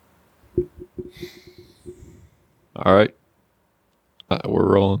All right.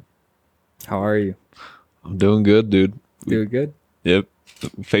 We're rolling. How are you? I'm doing good, dude. Doing good? Yep.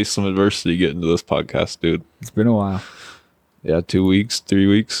 Faced some adversity getting to this podcast, dude. It's been a while. Yeah, 2 weeks, 3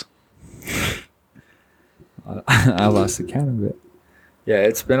 weeks. I lost the count of it. Yeah,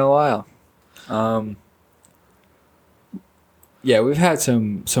 it's been a while. Yeah, we've had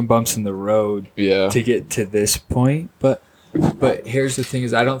some bumps in the road Yeah. to get to this point, but here's the thing: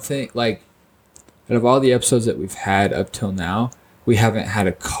 is I don't think, like, out of all the episodes that we've had up till now, we haven't had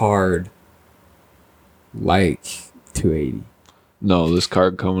a card like 280. No, this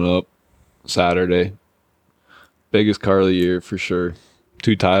card coming up Saturday. Biggest card of the year for sure.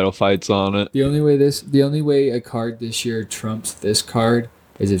 2 title fights on it. The only way a card this year trumps this card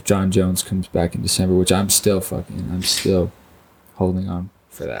is if John Jones comes back in December, which I'm still holding on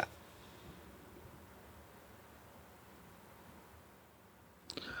for that.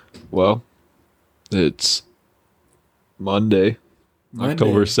 Well, it's Monday.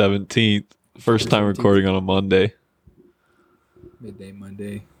 October 17th. First time recording on a Monday. Midday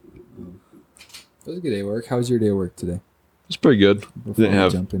Monday. It was a good day of work. How was your day of work today? It's pretty good. Before we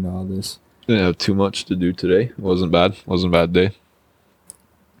jump into all this. Didn't have too much to do today. It wasn't bad. Wasn't a bad day.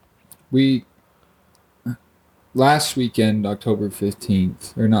 Last weekend, October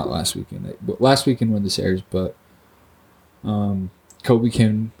 15th, or not last weekend, but last weekend when this airs, but Kobe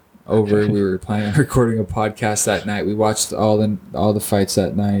came over. We were planning on recording a podcast that night. We watched all the fights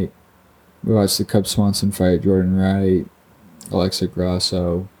that night. We watched the Cub Swanson fight, Jordan Wright, Alexa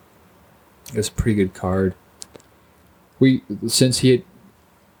Grasso. It was a pretty good card.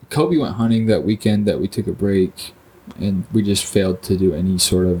 Kobe went hunting that weekend that we took a break, and we just failed to do any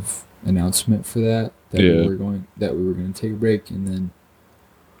sort of announcement for that. We were going to take a break, and then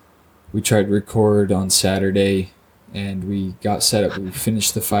we tried to record on Saturday, and we got set up. We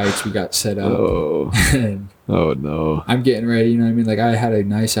finished the fights. We got set up. Oh, oh no! I'm getting ready. You know what I mean? Like, I had a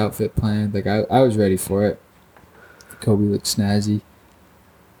nice outfit planned. Like, I was ready for it. Kobe looked snazzy,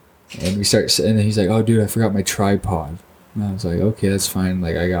 and and then he's like, "Oh, dude, I forgot my tripod." And I was like, "Okay, that's fine."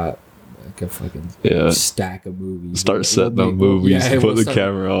 Like, I got like a fucking stack of movies. Start setting up movies. Put the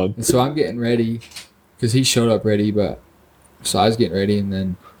camera on. And so I'm getting ready because he showed up ready, so I was getting ready, and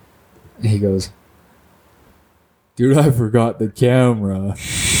then he goes, "Dude, I forgot the camera."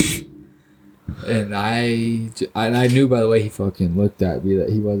 And I knew by the way he fucking looked at me that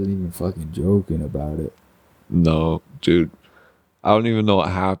he wasn't even fucking joking about it. No, dude. I don't even know what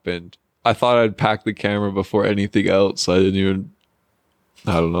happened. I thought I'd pack the camera before anything else. I don't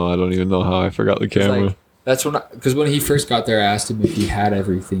know. I don't even know how I forgot the camera. Like, that's because when he first got there, I asked him if he had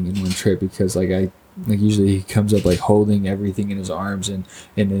everything in one trip, because usually he comes up like holding everything in his arms, and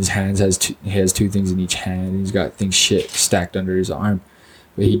in his hands he has 2 things in each hand, and he's got things stacked under his arm,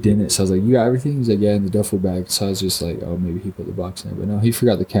 but he didn't. So I was like, "You got everything?" He's like, "Yeah, in the duffel bag." So I was just like, "Oh, maybe he put the box in there," but no, he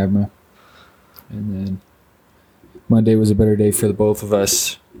forgot the camera. And then Monday was a better day for the both of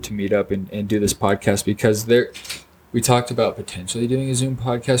us to meet up and do this podcast, because we talked about potentially doing a Zoom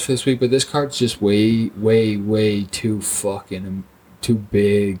podcast for this week, but this card's just way, way, way too fucking too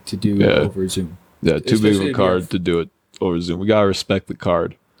big to do over Zoom. Yeah, too big of a card to do it over Zoom. We gotta respect the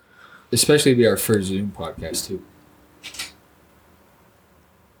card. Especially to be our first Zoom podcast too.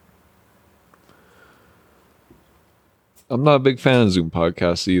 I'm not a big fan of Zoom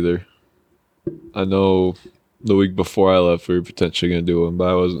podcasts either. I know the week before I left, we were potentially going to do one, but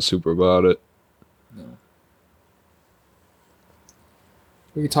I wasn't super about it. No.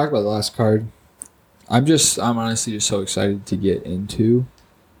 We can talk about the last card. I'm honestly just so excited to get into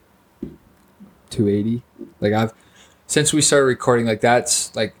 280. Like, since we started recording, like,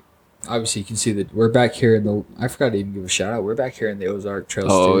 that's like, obviously you can see that we're back here I forgot to even give a shout out. We're back here in the Ozark Trail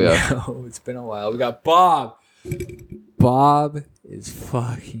Studio. Yeah. It's been a while. We got Bob. Bob is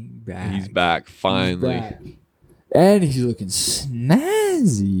fucking back. He's back, finally. He's back. And he's looking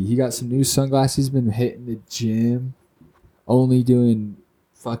snazzy. He got some new sunglasses. He's been hitting the gym. Only doing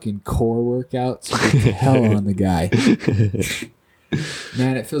fucking core workouts. Get the hell on the guy.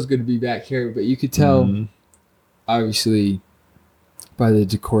 Man, it feels good to be back here. But you could tell, obviously, by the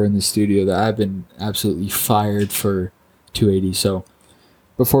decor in the studio, that I've been absolutely fired for 280. So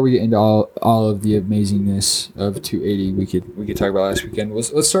before we get into all of the amazingness of 280, we could talk about last weekend.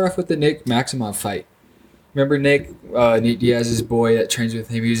 Let's start off with the Nick Maximov fight. Remember Nick, Nate Diaz's boy that trains with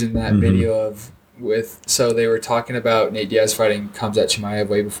him? He was in that video so they were talking about Nate Diaz fighting Khamzat Chimaev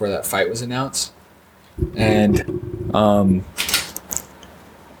way before that fight was announced. And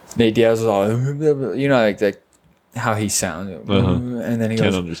Nate Diaz was all, like how he sounds. And then he goes,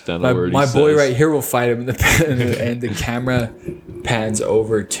 Can't understand a word my he boy says. right here will fight him. And the camera pans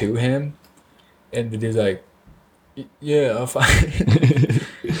over to him. And the dude's like, Yeah, I'll find.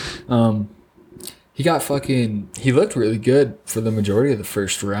 He looked really good for the majority of the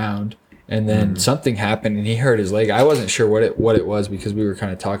first round, and then something happened and he hurt his leg. I wasn't sure what it was because we were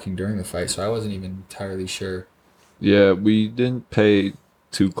kind of talking during the fight, so I wasn't even entirely sure. Yeah, we didn't pay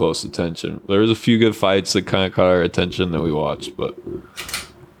too close attention. There was a few good fights that kind of caught our attention that we watched, but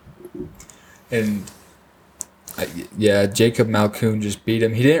And yeah, Jacob Malkoun just beat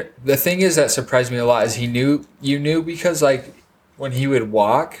him. He didn't. The thing is that surprised me a lot is you knew because like when he would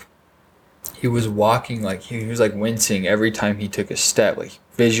walk, he was walking like he was like wincing every time he took a step, like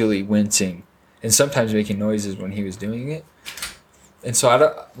visually wincing, and sometimes making noises when he was doing it. And so I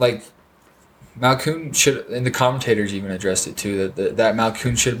don't like Malkoun should, and the commentators even addressed it too, that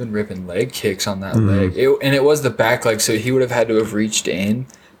Malkoun should have been ripping leg kicks on that leg, and it was the back leg, so he would have had to have reached in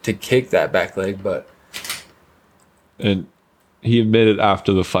to kick that back leg, but. And he admitted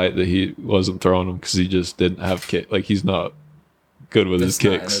after the fight that he wasn't throwing them because he just didn't have kick. Like he's not good with his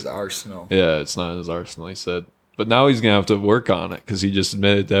kicks. Not in his arsenal. Yeah, it's not in his arsenal. He said, but now he's gonna have to work on it because he just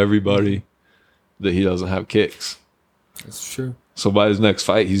admitted to everybody that he doesn't have kicks. That's true. So by his next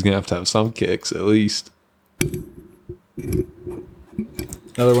fight, he's gonna have some kicks at least. Another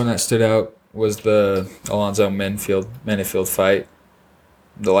one that stood out was the Alonzo Menifield fight.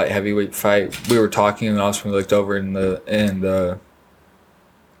 The light heavyweight fight. We were talking and also we looked over and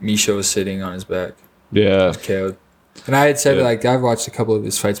Misha was sitting on his back. Yeah. He was KO'd. And I had said like I've watched a couple of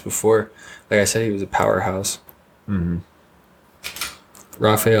his fights before. Like I said, he was a powerhouse. Mm-hmm.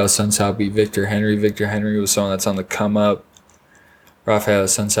 Rafael Sunsao beat Victor Henry. Victor Henry was someone that's on the come up. Rafael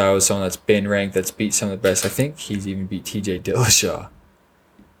Sunsao was someone that's been ranked, that's beat some of the best. I think he's even beat TJ Dillashaw.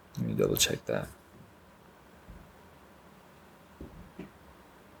 Let me double check that.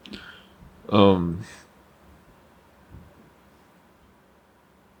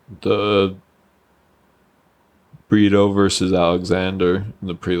 The Brito versus Alexander in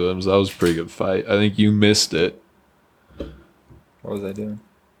the prelims, that was a pretty good fight. I think you missed it. What was I doing?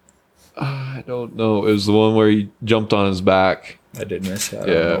 I don't know. It was the one where he jumped on his back. I did miss it. I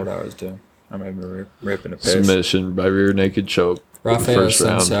don't know what I was doing. I remember ripping a piss. Submission by rear naked choke. Rafael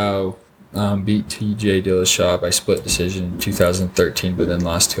Sunsao beat TJ Dillashaw by split decision in 2013, but then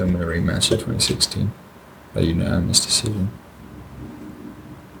lost to him in a rematch in 2016. A unanimous decision.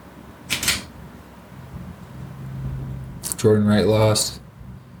 Jordan Wright lost.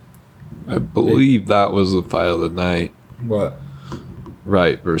 I believe that was the fight of the night. What?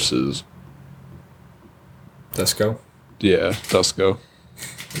 Wright versus Dusko? Yeah, Dusko.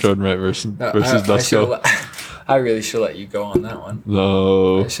 Jordan Wright versus Dusko. I really should let you go on that one.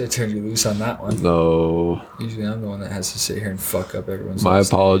 No. I should have turned you loose on that one. No. Usually I'm the one that has to sit here and fuck up everyone's My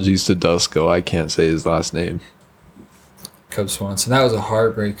apologies to Dusko. I can't say his last name. Cub Swanson. That was a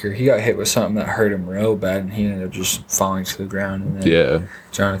heartbreaker. He got hit with something that hurt him real bad, and he ended up just falling to the ground. And then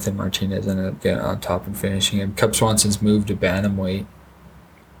Jonathan Martinez ended up getting on top and finishing him. Cub Swanson's moved to bantamweight.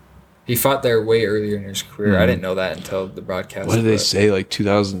 He fought there way earlier in his career. I didn't know that until the broadcast. What did they say? Like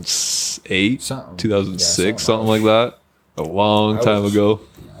 2008? 2006? Something like that? A long time ago.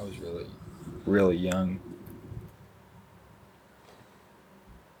 I was really, really young.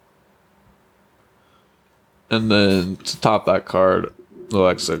 And then to top that card,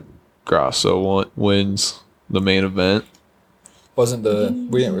 Alexa Grasso wins the main event.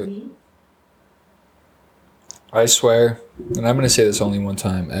 I swear, and I'm going to say this only one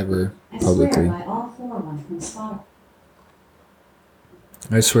time ever publicly.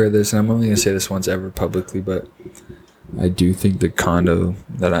 I swear this, and I'm only going to say this once ever publicly, but I do think the condo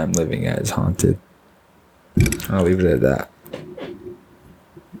that I'm living at is haunted. I'll leave it at that.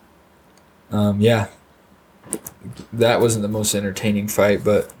 Yeah. That wasn't the most entertaining fight,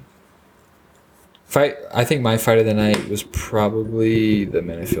 but I think my fight of the night was probably the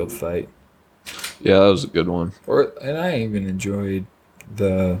Menifield fight. Yeah, that was a good one. And I even enjoyed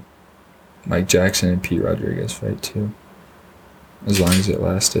the Mike Jackson and Pete Rodriguez fight too, as long as it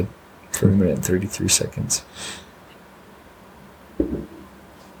lasted for 1 minute and 33 seconds.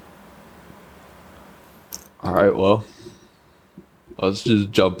 All right, well, let's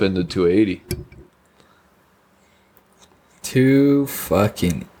just jump into 280.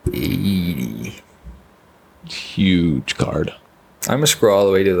 280. Huge card. I'm gonna scroll all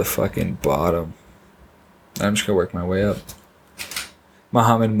the way to the fucking bottom. I'm just gonna work my way up.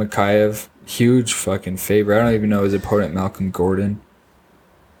 Muhammad Makhachev, huge fucking favorite. I don't even know his opponent, Malcolm Gordon.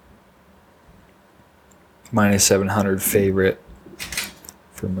 -700 favorite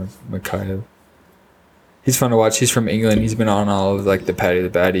for Makhachev. He's fun to watch. He's from England. He's been on all of like the Paddy the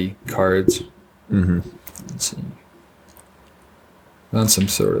Baddy cards. Mm-hmm. Let's see. On some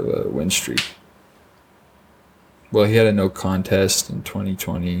sort of a win streak. Well, he had a no contest in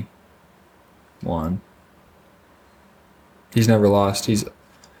 2021. He's never lost. He's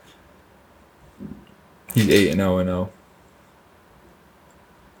 8-0-0.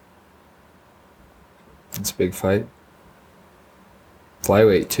 It's a big fight.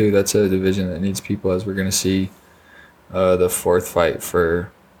 Flyweight too. That's a division that needs people, as we're gonna see. The fourth fight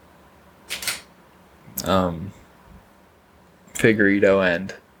for Figueiredo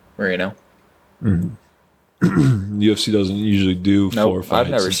and Moreno. UFC doesn't usually do 4 fights. I've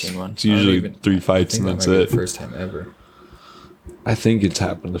never seen one. It's usually 3 fights and that's it. The first time ever. I think it's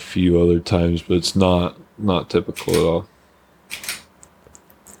happened a few other times, but it's not typical at all.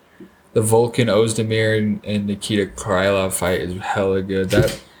 The Volkan Ozdemir and Nikita Krylov fight is hella good.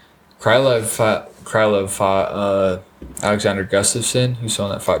 That Krylov fought Alexander Gustafsson, who's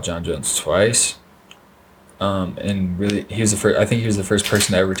someone that fought John Jones twice. And really, he was the first. I think he was the first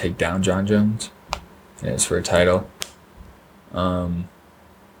person to ever take down John Jones. And it's for a title.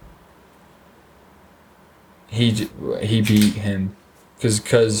 He beat him because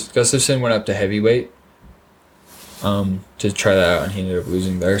Gustafsson went up to heavyweight. To try that out, and he ended up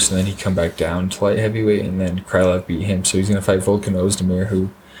losing there. So then he come back down to light heavyweight, and then Krylov beat him. So he's gonna fight Volkan Ozdemir, who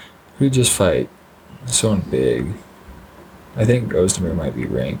just fight someone big. I think Ozdemir might be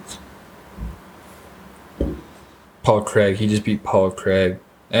ranked. Paul Craig, he just beat Paul Craig,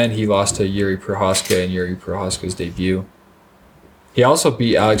 and he lost to Yuri Prochazka in Yuri Prochazka's debut. He also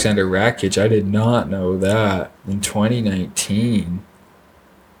beat Alexander Rakic. I did not know that in 2019.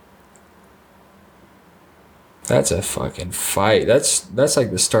 That's a fucking fight. That's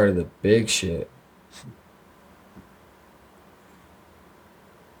like the start of the big shit.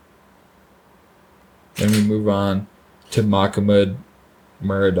 Then we move on to Makhachev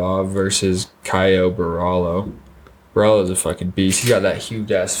Muradov versus Caio Borralho. Borralho's a fucking beast. He's got that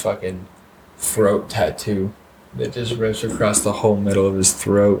huge ass fucking throat tattoo that just rips across the whole middle of his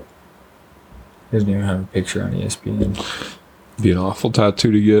throat. He doesn't even have a picture on ESPN. Be an awful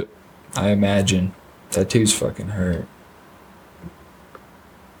tattoo to get. I imagine. Tattoos fucking hurt.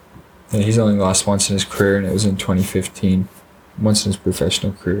 And he's only lost once in his career, and it was in 2015. Once in his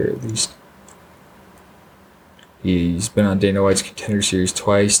professional career, at least. He's been on Dana White's Contender Series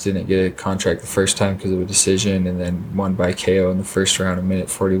twice. Didn't get a contract the first time because of a decision, and then won by KO in the first round, a minute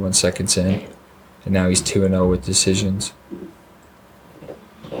 41 seconds in. And now he's 2-0 with decisions.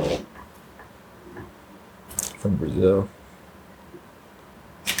 From Brazil.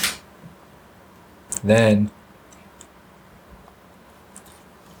 Then,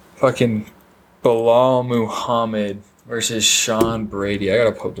 fucking Bilal Muhammad versus Sean Brady. I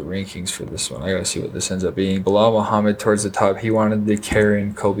gotta pull up the rankings for this one. I gotta see what this ends up being. Bilal Muhammad towards the top. He wanted to carry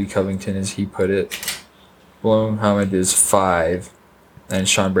in Colby Covington, as he put it. Bilal Muhammad is 5, and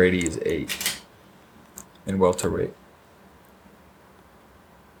Sean Brady is 8 in welterweight.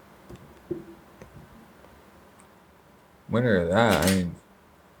 Winner of that, I mean,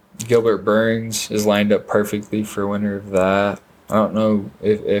 Gilbert Burns is lined up perfectly for winner of that. I don't know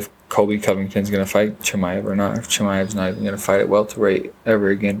if Colby Covington's going to fight Chimaev or not. If Chimaev's not even going to fight at welterweight ever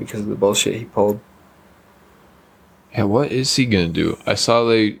again because of the bullshit he pulled. Yeah, what is he going to do? I saw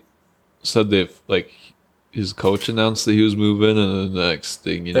they said that, like, his coach announced that he was moving, and the next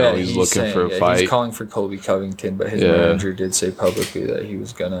thing you know, he's looking saying, for a fight. He's calling for Colby Covington, but his manager did say publicly that he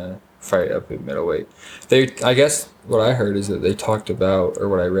was going to fight up at middleweight. I guess what I heard is that they talked about, or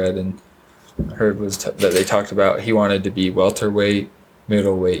what I read and heard was that they talked about he wanted to be welterweight,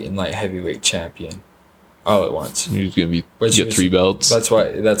 middleweight, and light heavyweight champion all at once. He's gonna get 3 belts. That's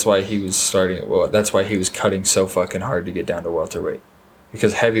why he was starting. Well, that's why he was cutting so fucking hard to get down to welterweight,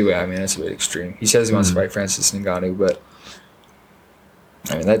 because heavyweight, I mean, that's a bit extreme. He says he wants to fight Francis Ngannou, but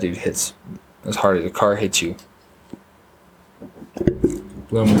I mean, that dude hits as hard as a car hits you.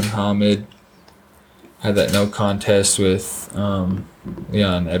 Bilal Muhammad had that no contest with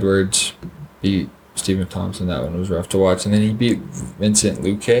Leon Edwards, beat Stephen Thompson. That one was rough to watch. And then he beat Vincent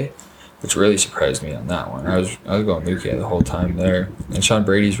Luque, which really surprised me on that one. I was going Luque the whole time there. And Sean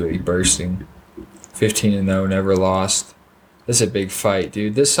Brady's really bursting. 15-0, never lost. This is a big fight,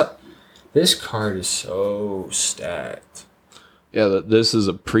 dude. This card is so stacked. Yeah, this is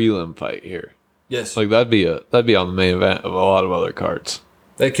a prelim fight here. Yes. Like that'd be on the main event of a lot of other cards.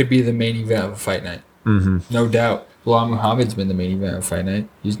 That could be the main event of a fight night. Mm-hmm. No doubt. Bilal Muhammad's been the main event of fight night.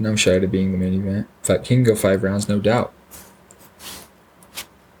 He's no shy to being the main event. In fact, he can go 5 rounds, no doubt.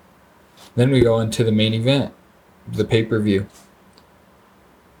 Then we go into the main event, the pay-per-view.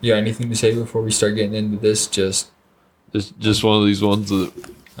 You got anything to say before we start getting into this? Just one of these ones that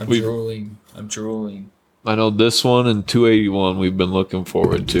I'm drooling. I know this one and 281 we've been looking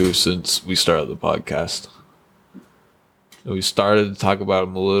forward to since we started the podcast. And we started to talk about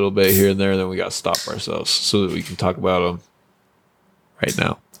them a little bit here and there, and then we got to stop ourselves so that we can talk about them right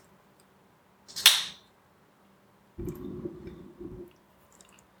now.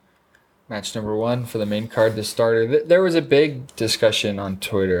 Match number 1 for the main card, the starter. There was a big discussion on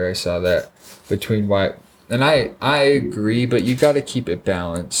Twitter. I saw that between White and I agree, but you got to keep it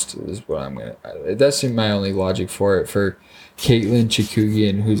balanced. Is what I'm gonna. That's my only logic for it. For Caitlin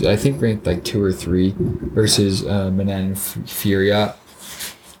Chikugian, who's I think ranked like 2 or 3, versus Manan Furiat,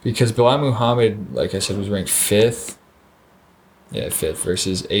 because Bilal Muhammad, like I said, was ranked 5th. Yeah, 5th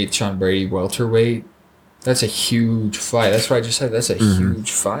versus 8th Sean Brady welterweight. That's a huge fight. That's what I just said. That's a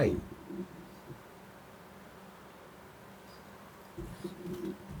huge fight.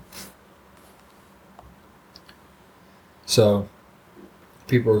 So,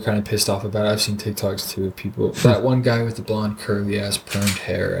 people were kind of pissed off about it. I've seen TikToks too of people. That one guy with the blonde, curly ass, permed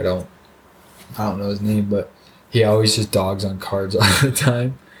hair. I don't know his name, but he always just dogs on cards all the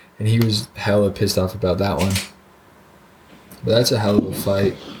time, and he was hella pissed off about that one. But that's a hell of a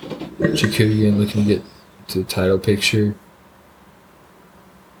fight. Chikugian looking to get to the title picture.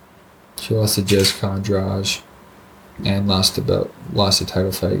 She lost to Jessica Andrade and lost the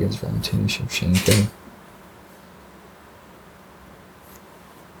title fight against Valentina Shevchenko.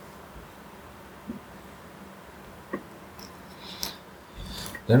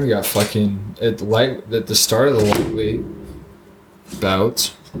 Then we got fucking at the start of the lightweight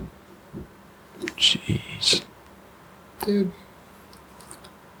bouts. Jeez. Dude.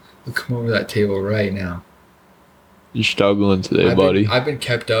 I'll come over that table right now. You're struggling today, buddy. I've been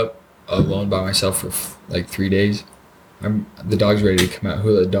kept up alone by myself for like 3 days. The dog's ready to come out.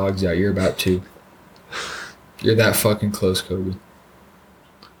 Who let the dogs out? You're about to. You're that fucking close, Kobe.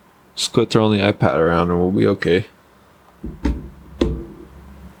 Just quit throwing the iPad around and we'll be okay. Let's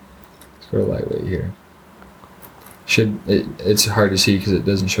go to lightweight here. It's hard to see because it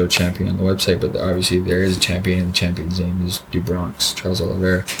doesn't show champion on the website, but obviously there is a champion, and the champion's name is DuBronx, Charles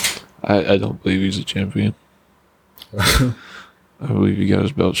Oliveira. I don't believe he's a champion. I believe he got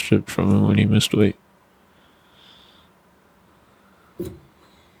his belt stripped from him when he missed weight.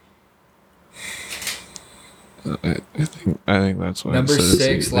 I think that's why. Number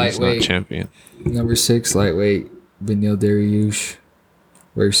 6 lightweight, not champion. Number 6 lightweight, Beneil Dariush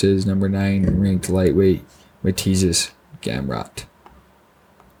versus number 9 ranked lightweight Matizes Gamrot.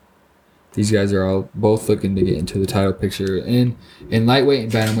 These guys are all both looking to get into the title picture. And in lightweight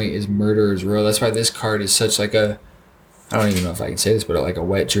and bantamweight is murderer's row. That's why this card is such like a, I don't even know if I can say this, but like a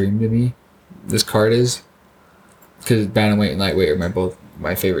wet dream to me. This card is, because bantamweight and lightweight are both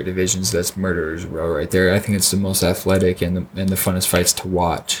my favorite divisions. That's murderer's row right there. I think it's the most athletic and the funnest fights to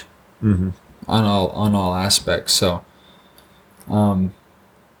watch on all aspects. So, Beneil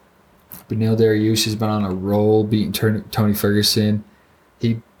Dariush has been on a roll, beating Tony Ferguson.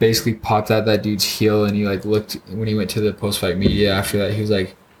 He basically popped out that dude's heel, and he like looked when he went to the post-fight media after that. He was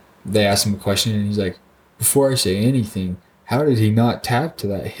like, they asked him a question, and he's like, before I say anything, how did he not tap to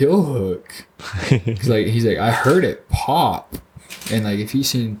that heel hook? He's like, I heard it pop. And like, if you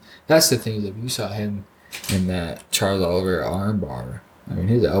seen, that's the thing, is if you saw him in that Charles Oliveira armbar, I mean,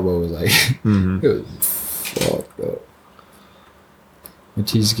 his elbow was like, it was fucked up.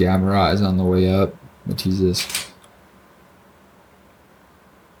 Matisse Gamrot is on the way up. Matisse.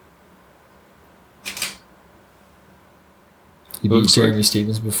 He beat Jeremy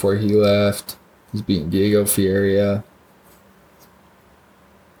Stevens before he left. He's beating Diego Fierro.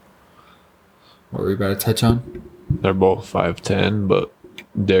 What were we about to touch on? They're both 5'10", but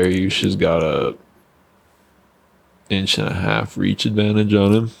Dariush has got a 1.5-inch reach advantage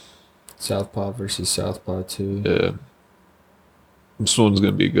on him. Southpaw versus Southpaw too. Yeah. This one's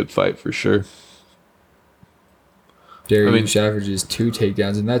going to be a good fight for sure. Dariush averages 2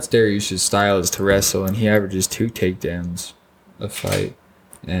 takedowns, and that's Dariush's style, is to wrestle, and he averages 2 takedowns a fight,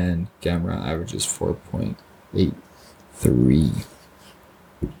 and Gamrot averages 4.83.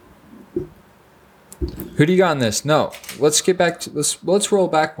 Who do you got on this? No, let's get back to let's roll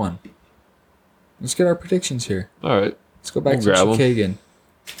back one. Let's get our predictions here. All right, let's go back to Chikagan.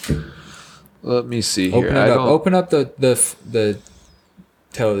 Let me see here. Open up the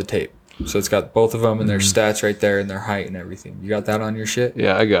tail of the tape. So it's got both of them and their stats right there and their height and everything. You got that on your shit?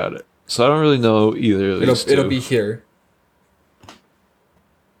 Yeah, I got it. So I don't really know either of these two. It'll be here.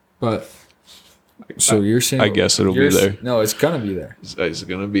 But so you're saying, I guess it'll be there. No, it's gonna be there. It's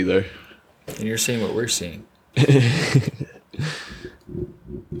gonna be there. And you're seeing what we're seeing.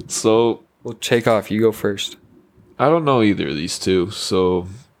 So we'll take off. You go first. I don't know either of these two, so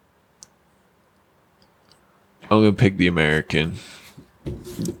I'm gonna pick the American.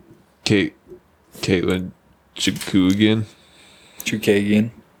 Caitlin Chikugian.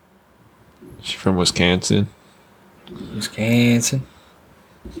 Chukagian. She's from Wisconsin. Wisconsin.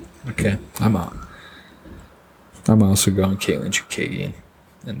 Okay, I'm out. I'm also going Caitlin Chukagian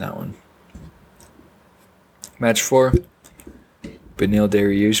in that one. Match 4. Beneil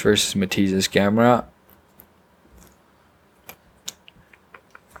Dariush versus Matizes Gamrot.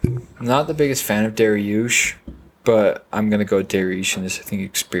 I'm not the biggest fan of Dariush, but I'm going to go Dariush in this. I think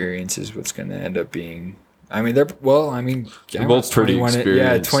experience is what's going to end up being. I mean, they're both pretty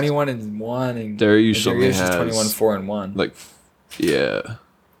experienced. 21-1, and Dariush only is has 21-4-1. Like, yeah.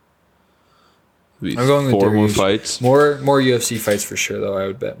 I'm going with 4 more Dariush. fights. More UFC fights for sure, though. I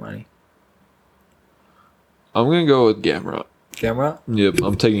would bet money. I'm gonna go with Gamrot. Gamrot? Yep,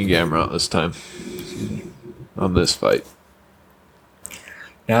 I'm taking Gamrot this time. On this fight.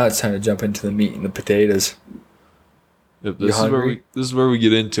 Now it's time to jump into the meat and the potatoes. Yep, this is where we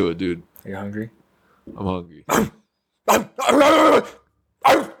get into it, dude. Are you hungry? I'm hungry.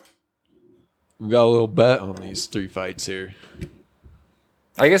 We got a little bet on these 3 fights here.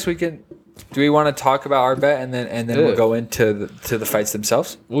 I guess we can. Do we want to talk about our bet and then we'll go into the fights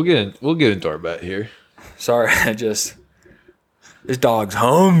themselves? We'll get into our bet here. Sorry, this dog's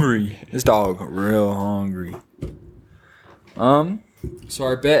hungry. This dog real hungry. So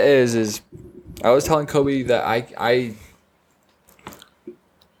our bet is I was telling Kobe that I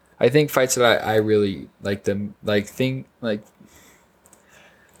think fights that I really like them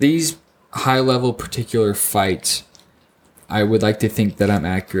these high level particular fights. I would like to think that I'm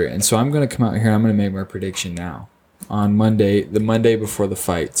accurate, and so I'm going to come out here and I'm going to make my prediction now on Monday, the Monday before the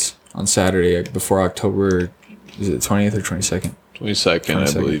fights. On Saturday, before October, is it 20th or 22nd? 22nd,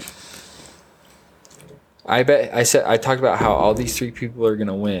 I believe. I talked about how all these 3 people are going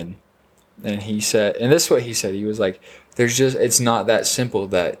to win. And he said, and this is what he said. He was like, it's not that simple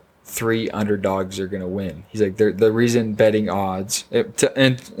that 3 underdogs are going to win. He's like, the reason betting odds,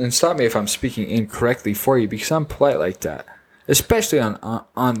 and stop me if I'm speaking incorrectly for you, because I'm polite like that, especially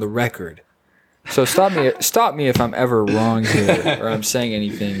on the record. So stop me if I'm ever wrong here or I'm saying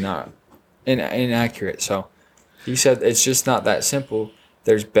anything not inaccurate. So he said it's just not that simple.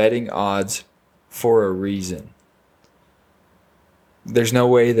 There's betting odds for a reason. There's no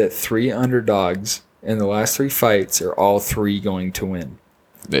way that 3 underdogs in the last 3 fights are all 3 going to win.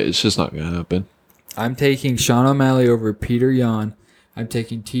 It's just not going to happen. I'm taking Sean O'Malley over Peter Yan. I'm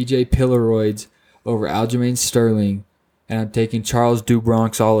taking TJ Pilleroids over Aljamain Sterling. And I'm taking Charles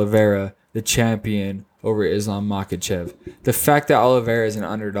DuBronx Oliveira, the champion, over Islam Makhachev. The fact that Oliveira is an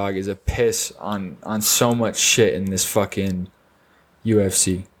underdog is a piss on so much shit in this fucking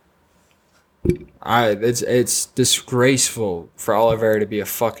UFC. It's disgraceful for Oliveira to be a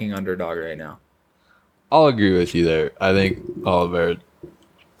fucking underdog right now. I'll agree with you there. I think Oliveira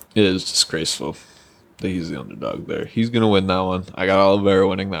is disgraceful that he's the underdog there. He's going to win that one. I got Oliveira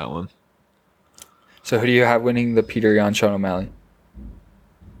winning that one. So who do you have winning the Peter Yan Sean O'Malley?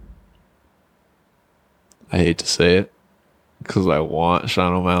 I hate to say it because I want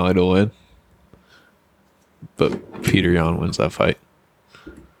Sean O'Malley to win. But Peter Yan wins that fight.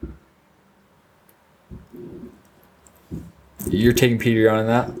 You're taking Peter Yan on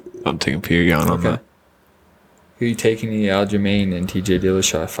that? I'm taking Peter Yan on that. Who are you taking in the Aljamain and TJ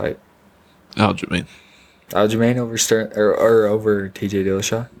Dillashaw fight? Aljamain. Aljamain over or over TJ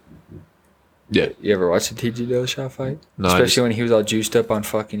Dillashaw? Yeah. You ever watch the TJ Dillashaw fight? No, especially when he was all juiced up on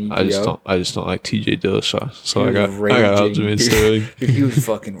fucking EPO. I just don't like TJ Dillashaw. So I got Aljamain Sterling. He was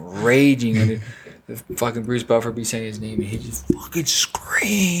fucking raging when fucking Bruce Buffer be saying his name and he just fucking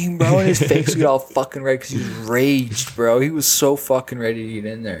screamed, bro, and his face would get all fucking red because he was raged, bro. He was so fucking ready to get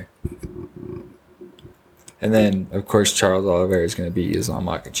in there. And then, of course, Charles Oliveira is going to beat Islam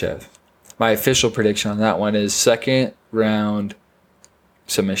Makhachev. My official prediction on that one is 2nd round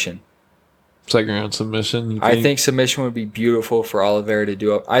submission. 2nd round submission? I think submission would be beautiful for Oliveira to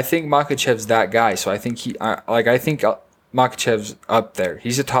do. I think Makhachev's that guy, so I think I think Makhachev's up there.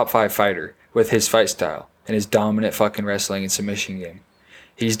 He's a top 5 fighter with his fight style and his dominant fucking wrestling and submission game.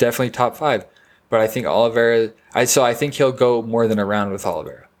 He's definitely top 5. But I think Oliveira... I think he'll go more than a round with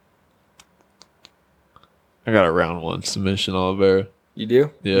Oliveira. I got a round 1 submission, Oliveira. You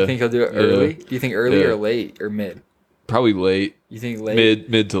do? Yeah. You think he'll do it early? Do you think early or late or mid? Probably late. You think late?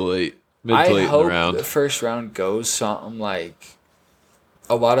 Mid to late. Mid to late in the round. I hope the first round goes something like...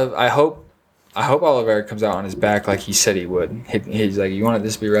 I hope Oliveira comes out on his back like he said he would. He's like, you want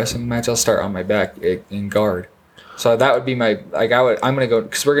this to be a wrestling match? I'll start on my back in guard. So that would be my... I'm going to go...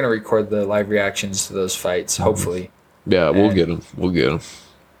 Because we're going to record the live reactions to those fights, hopefully. Yeah, we'll get them.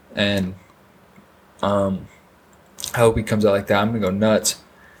 And I hope he comes out like that. I'm going to go nuts.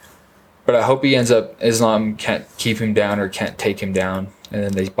 But I hope he ends up, Islam can't keep him down or can't take him down, and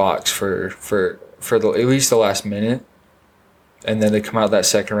then they box for at least the last minute, and then they come out that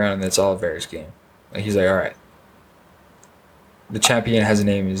second round and it's Oliveira's game. Like, he's like, all right, the champion has a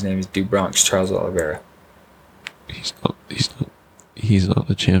name. His name is Dubronx Charles Oliveira. He's not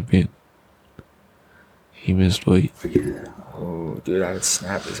the champion. He missed weight. Oh, dude, I would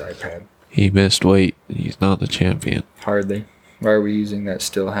snap his iPad. He missed weight. He's not the champion. Hardly. Why are we using that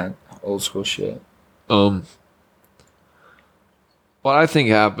still hand old school shit? What I think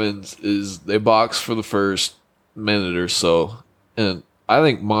happens is they box for the first minute or so, and I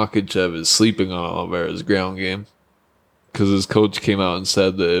think Makhachev is sleeping on Oliveira's ground game because his coach came out and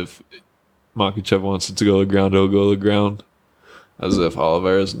said that if Makhachev wants it to go to the ground, he'll go to the ground, as if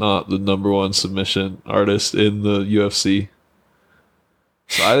Oliveira's not the number one submission artist in the UFC.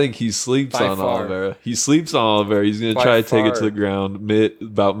 So I think he sleeps on Oliveira. He sleeps on Oliveira. He's going to try to take it to the ground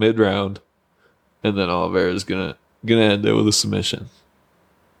about mid-round, and then Oliveira's going to end it with a submission.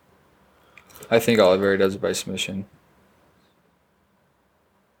 I think Oliveira does it by submission.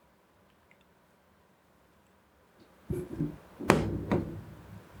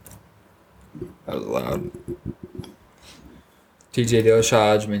 That was loud. TJ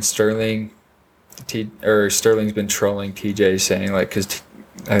Dillashaw, Aljamain Sterling. Sterling's been trolling TJ, saying, like, because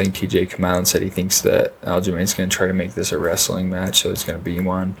I think TJ came out and said he thinks that Aljamain's going to try to make this a wrestling match, so it's going to be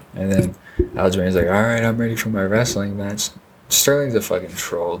one. And then Aljamain's like, all right, I'm ready for my wrestling match. Sterling's a fucking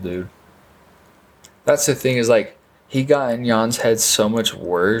troll, dude. That's the thing, is, like, he got in Jan's head so much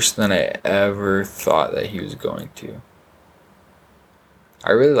worse than I ever thought that he was going to.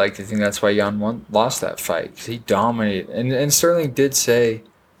 I really like to think that's why Jan lost that fight, because he dominated. And Sterling did say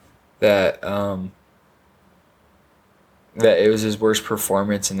that that it was his worst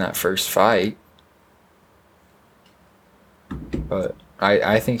performance in that first fight. But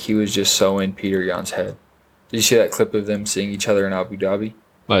I think he was just so in Peter Jan's head. Did you see that clip of them seeing each other in Abu Dhabi?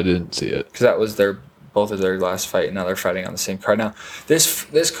 I didn't see it. Because that was both of their last fight, and now they're fighting on the same card. Now,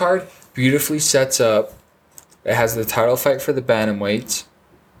 this card beautifully sets up. It has the title fight for the bantamweights,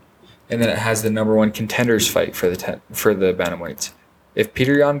 and then it has the number one contenders fight for the bantamweights. If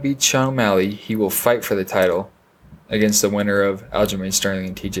Peter Yan beats Sean O'Malley, he will fight for the title against the winner of Aljamain Sterling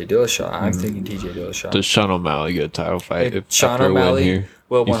and TJ Dillashaw. I'm thinking TJ Dillashaw. Does Sean O'Malley get a title fight if Sean O'Malley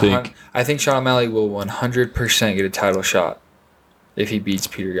will think? I think Sean O'Malley will 100% get a title shot if he beats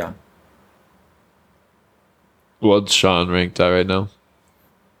Peter Yan. What's Sean ranked at right now?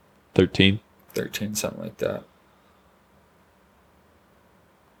 13? 13, something like that.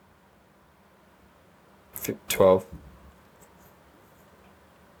 12.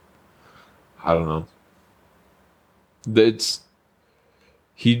 I don't know. I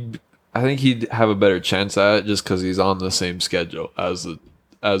think he'd have a better chance at it just because he's on the same schedule as the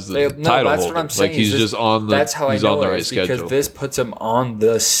title that's holder. what I'm saying. Like, he's just on the. That's how he's I know on the it right is, schedule. because this puts him on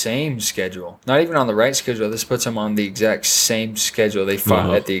the same schedule. Not even on the right schedule. This puts him on the exact same schedule. They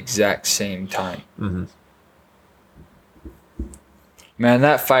fought at the exact same time. Mm-hmm. Man,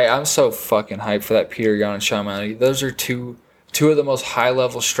 that fight! I'm so fucking hyped for that Peter Yan and Sean O'Malley. Those are two of the most high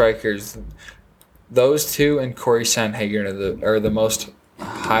level strikers. Those two and Corey Sandhagen are the most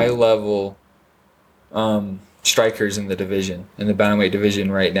high level strikers in the division, in the bantamweight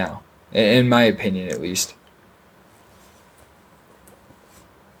division right now, in my opinion, at least.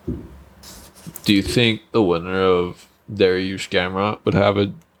 Do you think the winner of Dariush Gamrot would have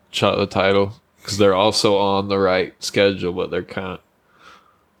a shot at the title? Because they're also on the right schedule, but they're kind of.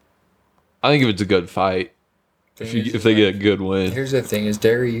 I think if it's a good fight, if they get a good win. Here's the thing: is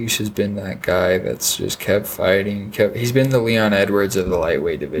Dariush has been that guy that's just kept fighting. He's been the Leon Edwards of the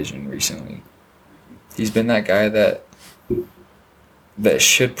lightweight division recently. He's been that guy that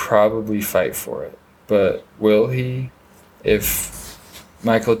should probably fight for it, but will he? If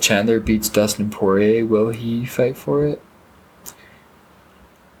Michael Chandler beats Dustin Poirier, will he fight for it?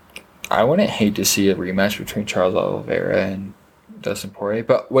 I wouldn't hate to see a rematch between Charles Oliveira and Dustin Poirier,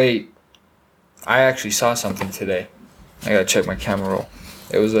 but wait. I actually saw something today. I gotta check my camera roll.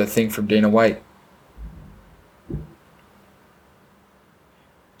 It was a thing from Dana White.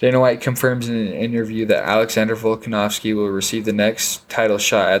 Dana White confirms in an interview that Alexander Volkanovski will receive the next title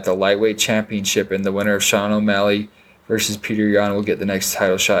shot at the lightweight championship, and the winner of Sean O'Malley versus Peter Yan will get the next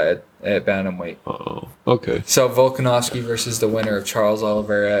title shot at bantamweight. Oh, okay. So Volkanovski versus the winner of Charles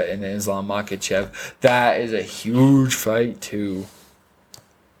Oliveira and Islam Makhachev. That is a huge fight too.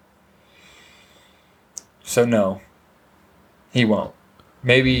 So no, he won't.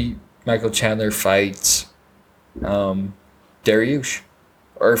 Maybe Michael Chandler fights Dariush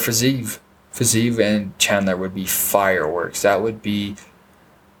or Fiziev. Fiziev and Chandler would be fireworks. That would be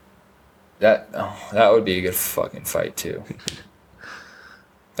That would be a good fucking fight too.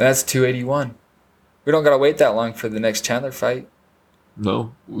 That's 281. We don't gotta wait that long for the next Chandler fight.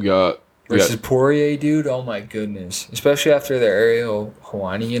 No, we got Versus Poirier, dude. Oh my goodness. Especially after the Ariel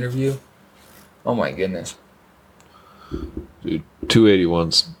Helwani interview. Oh my goodness. dude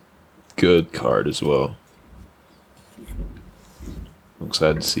 281's good card as well. I'm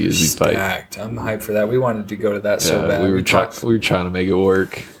excited to see Izzy fight. Stacked. I'm hyped for that. We wanted to go to that so bad. We were trying to make it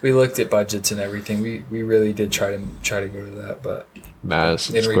work. We looked at budgets and everything. We really did try to go to that, but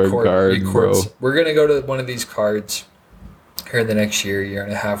Madison Square Garden, bro. We're gonna go to one of these cards here in the next year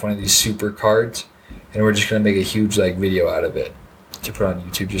and a half. One of these super cards, and we're just gonna make a huge like video out of it to put on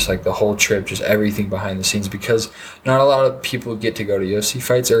YouTube. Just like the whole trip, just everything behind the scenes, because not a lot of people get to go to UFC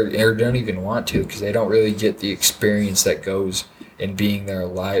fights or don't even want to, because they don't really get the experience that goes in being there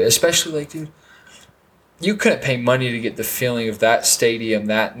live. Especially like, dude, you couldn't pay money to get the feeling of that stadium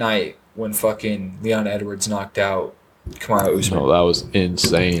that night when fucking Leon Edwards knocked out Kamaru Usman. No, that was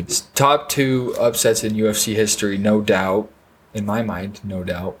insane. Top 2 upsets in UFC history, no doubt. In my mind, no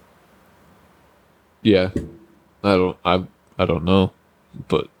doubt. Yeah, I don't know,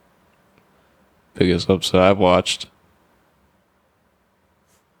 but biggest upset I've watched.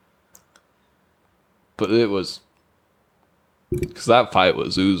 But it was because that fight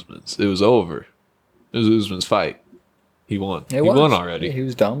was Usman's. It was over. It was Usman's fight. He won. He won already. Yeah, he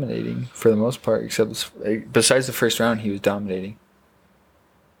was dominating for the most part, except besides the first round, he was dominating.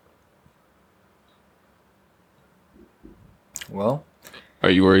 Well, are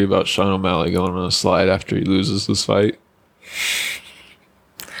you worried about Sean O'Malley going on a slide after he loses this fight?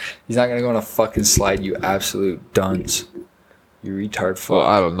 He's not gonna go on a fucking slide, you absolute dunce. You retard fuck. Well,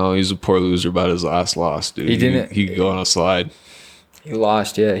 I don't know. He's a poor loser about his last loss, dude. He didn't. He could go on a slide. He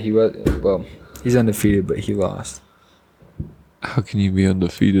lost, yeah. He was. Well, he's undefeated, but he lost. How can you be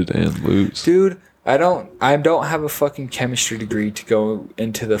undefeated and lose? Dude, I don't have a fucking chemistry degree to go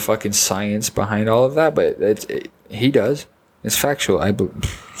into the fucking science behind all of that, but he does. It's factual.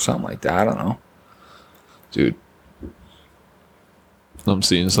 Something like that. I don't know. Dude, I'm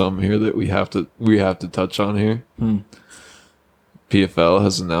seeing something here that we have to touch on here. PFL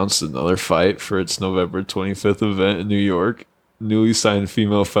has announced another fight for its November 25th event in New York. Newly signed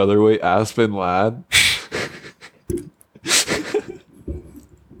female featherweight Aspen Ladd.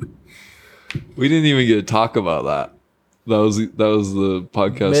 We didn't even get to talk about that. That was the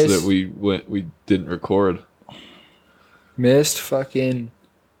podcast that we didn't record. Missed fucking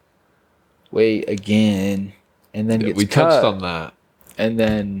weight again, and then gets we cut. Touched on that, and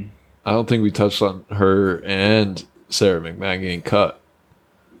then I don't think we touched on her and Sarah McMahon getting cut.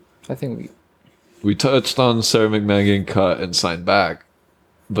 I think we touched on Sarah McMahon getting cut and signed back,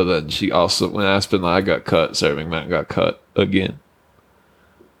 but then she also, when Aspen Ladd got cut, Sarah McMahon got cut again.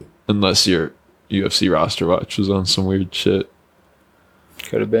 Unless your UFC roster watch was on some weird shit.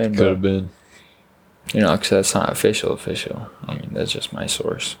 Could have been. You know, because that's not official. I mean, that's just my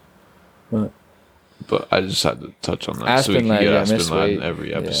source. But I just had to touch on that Aspen so we can Ladd, get yeah, Aspen Ladd in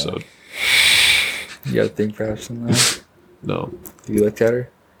every episode. Yeah. You got to think for Aspen Ladd? No. Have you looked at her?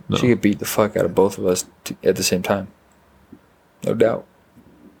 No. She could beat the fuck out of both of us at the same time. No doubt.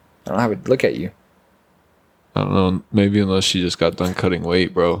 I don't have to look at you. I don't know. Maybe unless she just got done cutting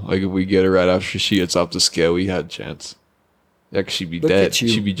weight, bro. Like, if we get her right after she gets off the scale, we had a chance. Yeah, 'cause she'd be dead.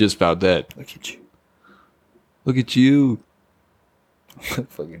 She'd be just about dead. Look at you. Look at you.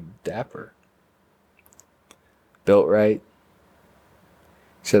 Fucking dapper. Built right.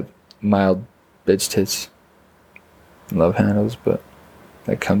 Except mild bitch tits. Love handles, but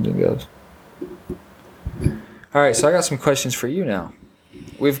that comes and goes. Alright, so I got some questions for you now.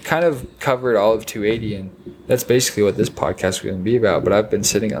 We've kind of covered all of 280, and that's basically what this podcast is going to be about, but I've been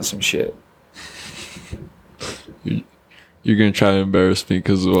sitting on some shit. You're going to try to embarrass me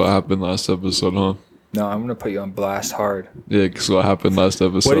because of what happened last episode, huh? No, I'm going to put you on blast hard. Yeah, because what happened last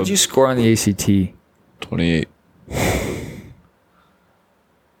episode. What did you score on the ACT? 28.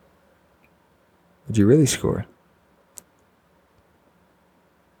 Did you really score?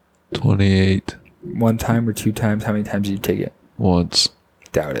 28. One time or 2 times? How many times did you take it? Once.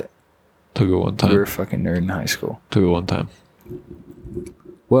 Doubt it. Took it one time. You were a fucking nerd in high school. Took it one time.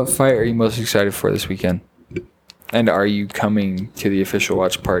 What fight are you most excited for this weekend? And are you coming to the official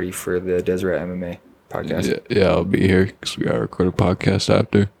watch party for the Deseret MMA podcast? Yeah, I'll be here because we got to record a podcast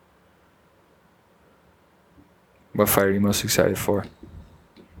after. What fight are you most excited for?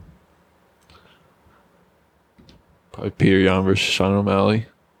 Probably Peter Yan versus Sean O'Malley.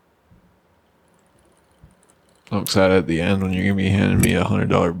 I'm excited at the end when you're going to be handing me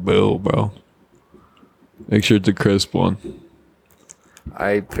 $100 bill, bro. Make sure it's a crisp one.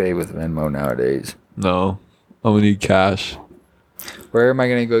 I pay with Venmo nowadays. No. I'm gonna need cash. Where am I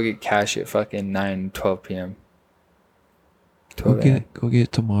going to go get cash at fucking 12 p.m.? 12 a.m. Go get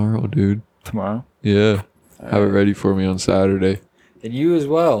it tomorrow, dude. Tomorrow? Yeah. Have it ready for me on Saturday. And you as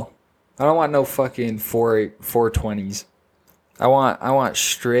well. I don't want no fucking 420s. I want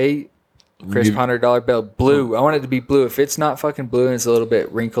straight crisp $100 bill. Blue. I want it to be blue. If it's not fucking blue and it's a little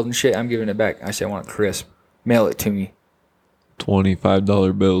bit wrinkled and shit, I'm giving it back. I say I want it crisp. Mail it to me.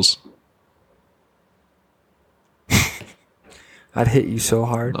 $25 bills. I'd hit you so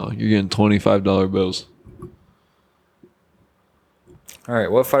hard. No, you're getting $25 bills. All right,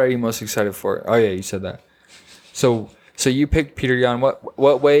 what fight are you most excited for? Oh yeah, you said that. So you picked Peter Yan.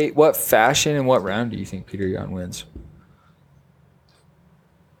 What fashion and what round do you think Peter Yan wins?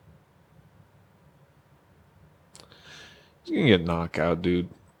 He's gonna get knockout, dude.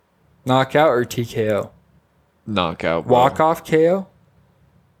 Knockout or TKO? Knockout. Bro. Walk off KO?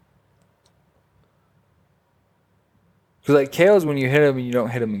 Because like KO is when you hit him and you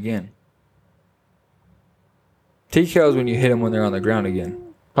don't hit him again. TKO is when you hit them when they're on the ground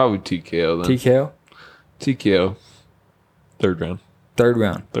again. Probably TKO then. TKO? TKO. Third round. Third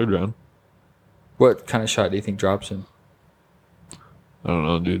round. What kind of shot do you think drops him? I don't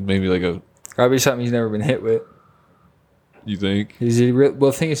know, dude. Maybe like a... Gotta be something he's never been hit with. You think?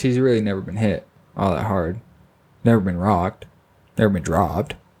 Well, the thing is, he's really never been hit all that hard. Never been rocked. Never been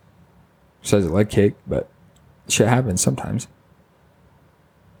dropped. Besides a leg kick, but shit happens sometimes.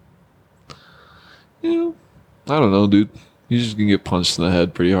 Yeah. I don't know, dude. He's just gonna get punched in the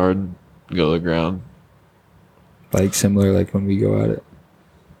head pretty hard and go to the ground. Like similar like when we go at it.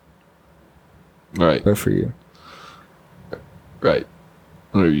 Right. But for you. Right.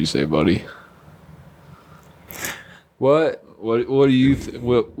 Whatever you say, buddy. What do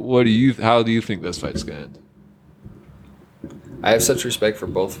you how do you think this fight's gonna end? I have such respect for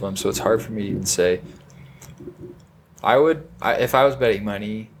both of them, so it's hard for me to even say. If I was betting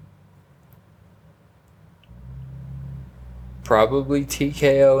money, probably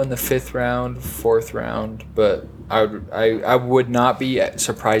TKO in the 5th round, 4th round, but I would not be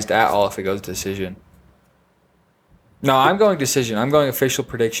surprised at all if it goes decision. No, I'm going decision. I'm going official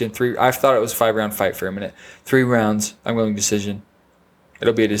prediction. I thought it was a 5-round fight for a minute. 3 rounds. I'm going decision.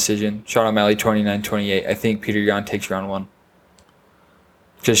 It'll be a decision. Sean O'Malley 29-28. I think Peter Yan takes round 1.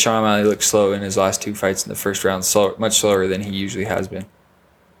 Because Sean O'Malley looked slow in his last 2 fights in the first round, much slower than he usually has been.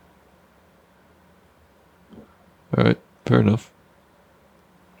 All right, fair enough.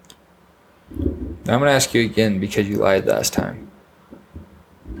 Now I'm going to ask you again because you lied last time.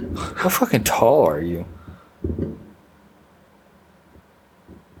 How fucking tall are you?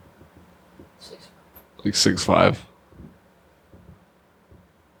 Like 6'5".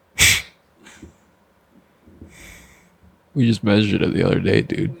 We just measured it the other day,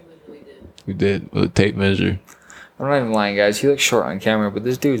 dude. We did with a tape measure. I'm not even lying, guys. He looks short on camera, but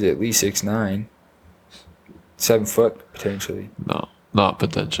this dude's at least 6'9". 7 foot, potentially. No, not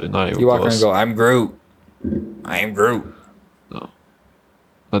potentially. Not even You walk close. around and go, I'm Groot. I am Groot. No,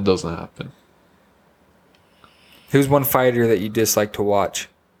 that doesn't happen. Who's one fighter that you dislike to watch?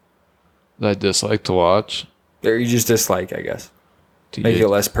 That I dislike to watch. Or you just dislike, I guess. Make it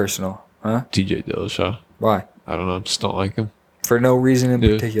less personal. Huh? TJ Dillashaw. Why? I don't know. Just don't like him. For no reason in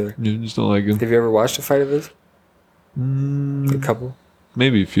particular. Yeah, just don't like him. Have you ever watched a fight of his? A couple?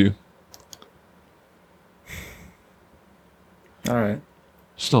 Maybe a few. All right.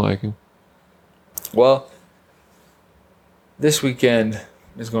 Just don't like him. Well, this weekend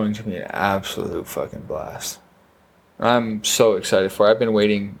is going to be an absolute fucking blast. I'm so excited for it. I've been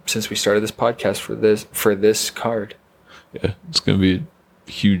waiting since we started this podcast for this card. Yeah, it's gonna be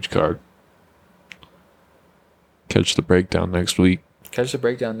a huge card. Catch the breakdown next week. Catch the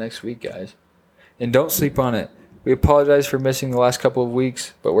breakdown next week, guys. And don't sleep on it. We apologize for missing the last couple of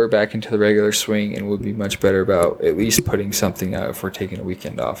weeks, but we're back into the regular swing and we'll be much better about at least putting something out if we're taking a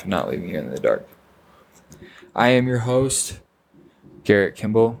weekend off and not leaving you in the dark. I am your host, Garrett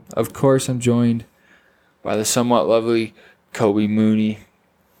Kimball. Of course, I'm joined by the somewhat lovely Kobe Mooney.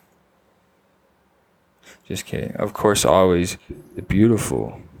 Just kidding. Of course, always the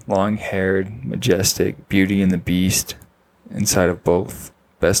beautiful, long-haired, majestic Beauty and the Beast inside of both.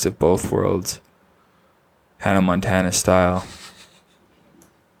 Best of both worlds. Hannah Montana style.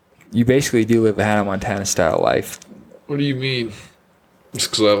 You basically do live a Hannah Montana style life. What do you mean?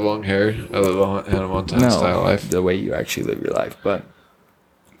 Just because I have long hair, I live a Hannah Montana style life. The way you actually live your life. But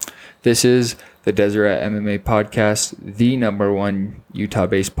this is the Deseret MMA podcast, the #1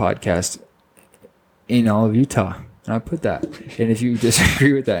 Utah-based podcast in all of Utah. And I put that. And if you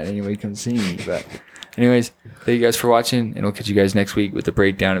disagree with that, anyway, come see me. But Anyways, thank you guys for watching, and we'll catch you guys next week with the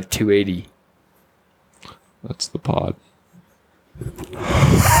breakdown of 280. That's the pod.